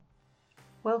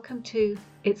Welcome to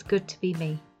It's Good to Be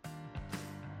Me.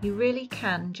 You really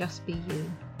can just be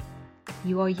you.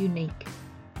 You are unique.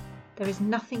 There is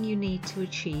nothing you need to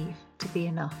achieve to be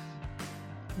enough.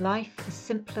 Life is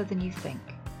simpler than you think.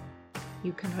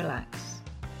 You can relax.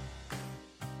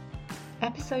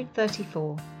 Episode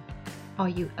 34. Are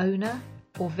you owner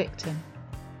or victim?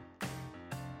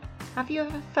 Have you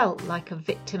ever felt like a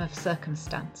victim of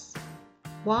circumstance?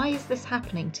 Why is this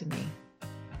happening to me?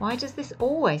 Why does this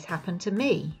always happen to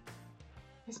me?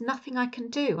 There's nothing I can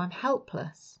do. I'm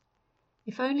helpless.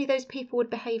 If only those people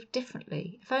would behave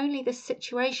differently. If only this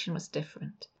situation was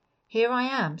different. Here I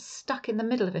am, stuck in the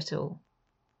middle of it all.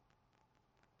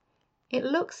 It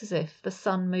looks as if the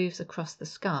sun moves across the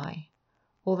sky,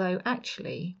 although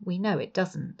actually we know it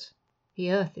doesn't.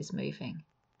 The earth is moving.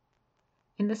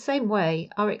 In the same way,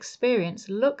 our experience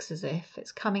looks as if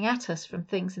it's coming at us from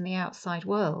things in the outside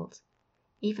world,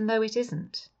 even though it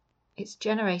isn't. It's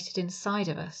generated inside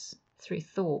of us through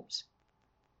thought.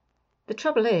 The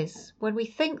trouble is, when we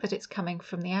think that it's coming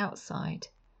from the outside,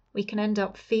 we can end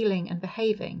up feeling and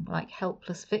behaving like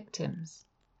helpless victims.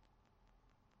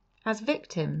 As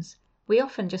victims, we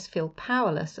often just feel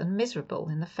powerless and miserable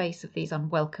in the face of these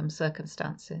unwelcome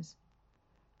circumstances.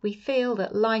 We feel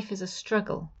that life is a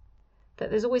struggle,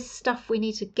 that there's always stuff we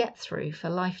need to get through for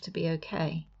life to be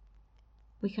okay.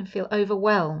 We can feel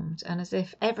overwhelmed and as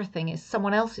if everything is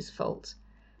someone else's fault.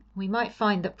 We might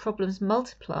find that problems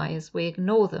multiply as we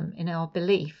ignore them in our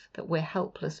belief that we're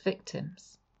helpless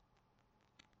victims.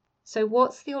 So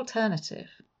what's the alternative?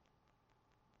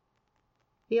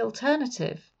 The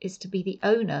alternative is to be the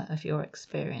owner of your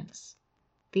experience,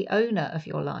 the owner of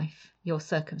your life, your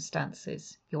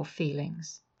circumstances, your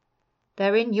feelings.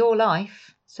 They're in your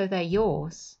life, so they're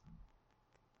yours.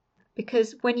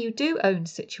 Because when you do own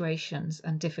situations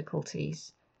and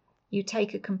difficulties, you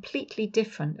take a completely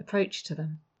different approach to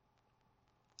them.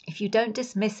 If you don't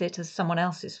dismiss it as someone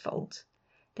else's fault,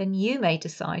 then you may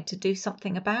decide to do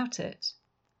something about it.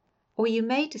 Or you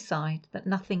may decide that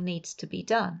nothing needs to be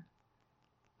done.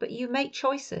 But you make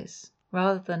choices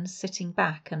rather than sitting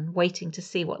back and waiting to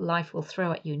see what life will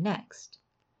throw at you next.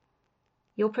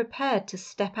 You're prepared to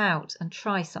step out and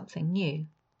try something new.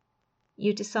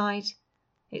 You decide,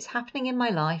 it's happening in my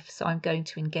life, so I'm going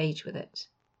to engage with it.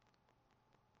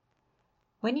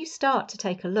 When you start to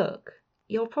take a look,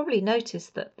 you'll probably notice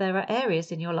that there are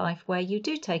areas in your life where you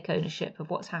do take ownership of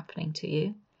what's happening to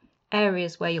you,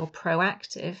 areas where you're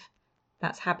proactive.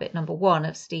 That's habit number 1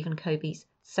 of Stephen Covey's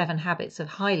 7 Habits of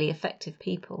Highly Effective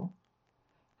People.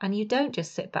 And you don't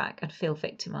just sit back and feel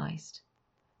victimized.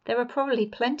 There are probably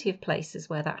plenty of places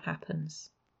where that happens.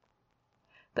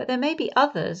 But there may be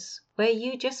others where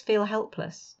you just feel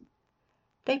helpless.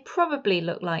 They probably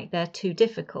look like they're too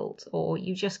difficult or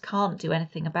you just can't do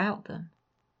anything about them.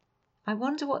 I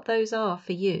wonder what those are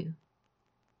for you.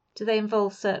 Do they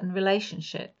involve certain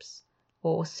relationships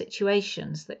or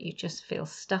situations that you just feel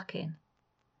stuck in?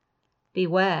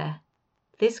 Beware,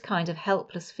 this kind of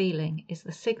helpless feeling is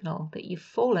the signal that you've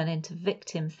fallen into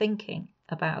victim thinking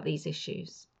about these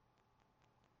issues.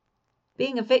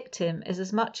 Being a victim is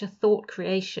as much a thought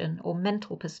creation or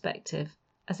mental perspective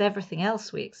as everything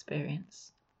else we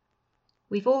experience.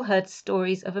 We've all heard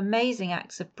stories of amazing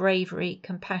acts of bravery,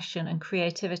 compassion and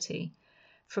creativity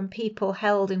from people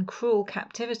held in cruel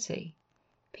captivity,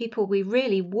 people we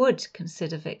really would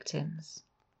consider victims.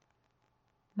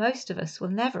 Most of us will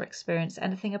never experience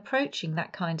anything approaching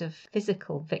that kind of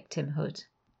physical victimhood.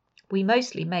 We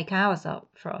mostly make ours up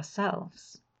for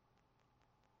ourselves.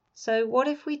 So what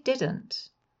if we didn't?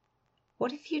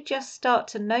 What if you just start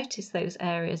to notice those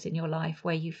areas in your life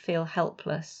where you feel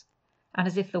helpless and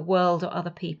as if the world or other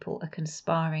people are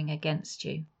conspiring against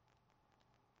you?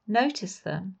 Notice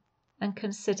them and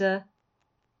consider,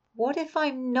 what if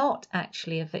I'm not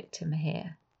actually a victim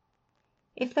here?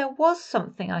 If there was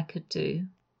something I could do,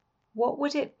 what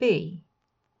would it be?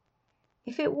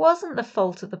 If it wasn't the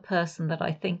fault of the person that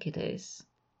I think it is,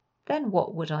 then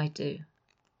what would I do?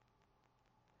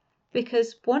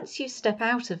 Because once you step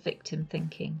out of victim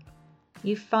thinking,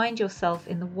 you find yourself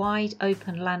in the wide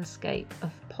open landscape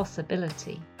of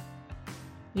possibility.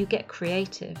 You get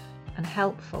creative and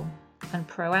helpful and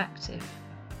proactive.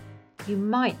 You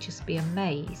might just be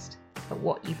amazed at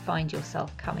what you find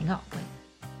yourself coming up with.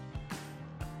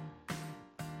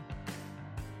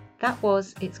 That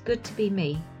was It's Good to Be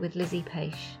Me with Lizzie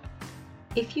Paish.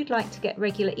 If you'd like to get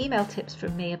regular email tips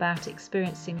from me about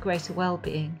experiencing greater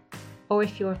well-being, or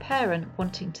if you're a parent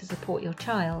wanting to support your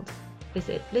child,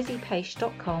 visit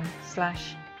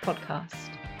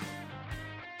lizziepaish.com/podcast.